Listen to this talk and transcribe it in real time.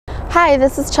Hi,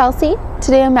 this is Chelsea.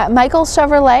 Today I'm at Michael's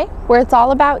Chevrolet, where it's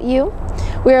all about you.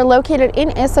 We are located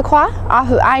in Issaquah,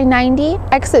 off of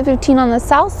I-90, exit 15 on the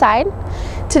south side.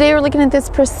 Today we're looking at this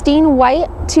pristine white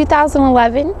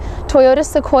 2011 Toyota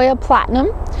Sequoia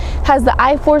Platinum. Has the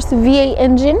I-Force V8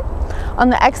 engine. On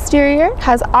the exterior,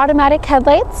 has automatic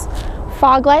headlights,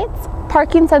 fog lights,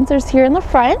 parking sensors here in the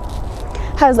front.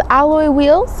 Has alloy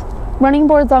wheels, running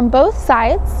boards on both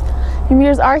sides. Your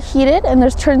mirrors are heated and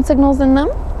there's turn signals in them.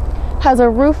 Has a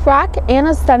roof rack and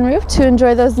a sunroof to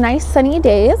enjoy those nice sunny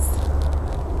days.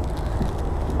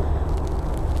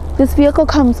 This vehicle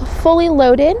comes fully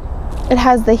loaded. It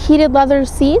has the heated leather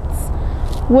seats,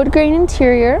 wood grain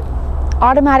interior,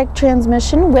 automatic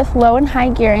transmission with low and high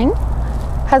gearing.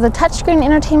 Has a touchscreen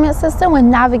entertainment system with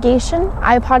navigation,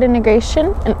 iPod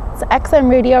integration, and it's XM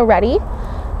radio ready.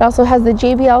 It also has the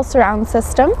JBL surround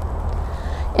system.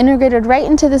 Integrated right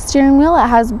into the steering wheel, it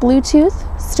has Bluetooth,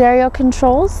 stereo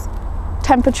controls,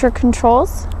 temperature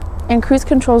controls, and cruise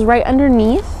controls right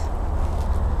underneath.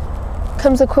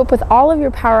 Comes equipped with all of your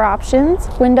power options,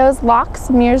 windows, locks,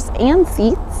 mirrors, and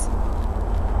seats.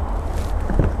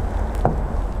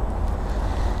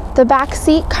 The back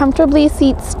seat comfortably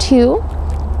seats two.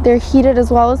 They're heated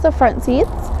as well as the front seats.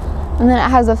 And then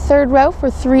it has a third row for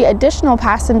 3 additional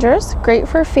passengers, great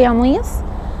for families.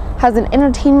 Has an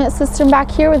entertainment system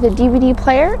back here with a DVD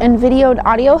player and video and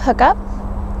audio hookup.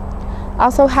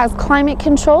 Also has climate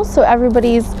control so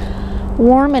everybody's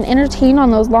warm and entertained on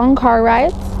those long car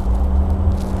rides.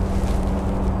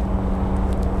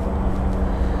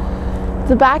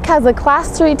 The back has a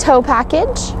Class 3 tow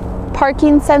package,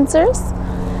 parking sensors,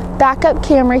 backup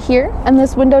camera here, and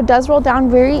this window does roll down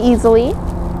very easily.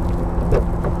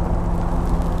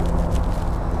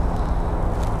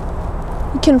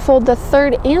 You can fold the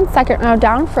third and second row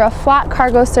down for a flat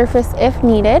cargo surface if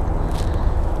needed.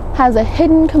 Has a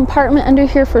hidden compartment under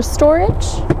here for storage,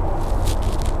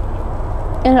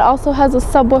 and it also has a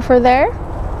subwoofer there.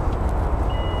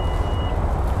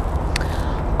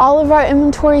 All of our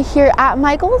inventory here at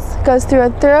Michael's goes through a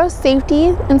thorough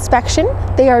safety inspection.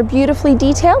 They are beautifully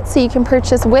detailed so you can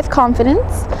purchase with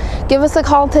confidence. Give us a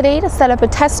call today to set up a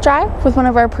test drive with one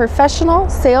of our professional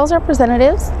sales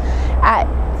representatives at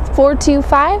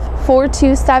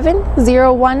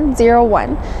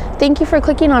 425-427-0101. Thank you for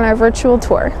clicking on our virtual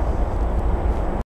tour.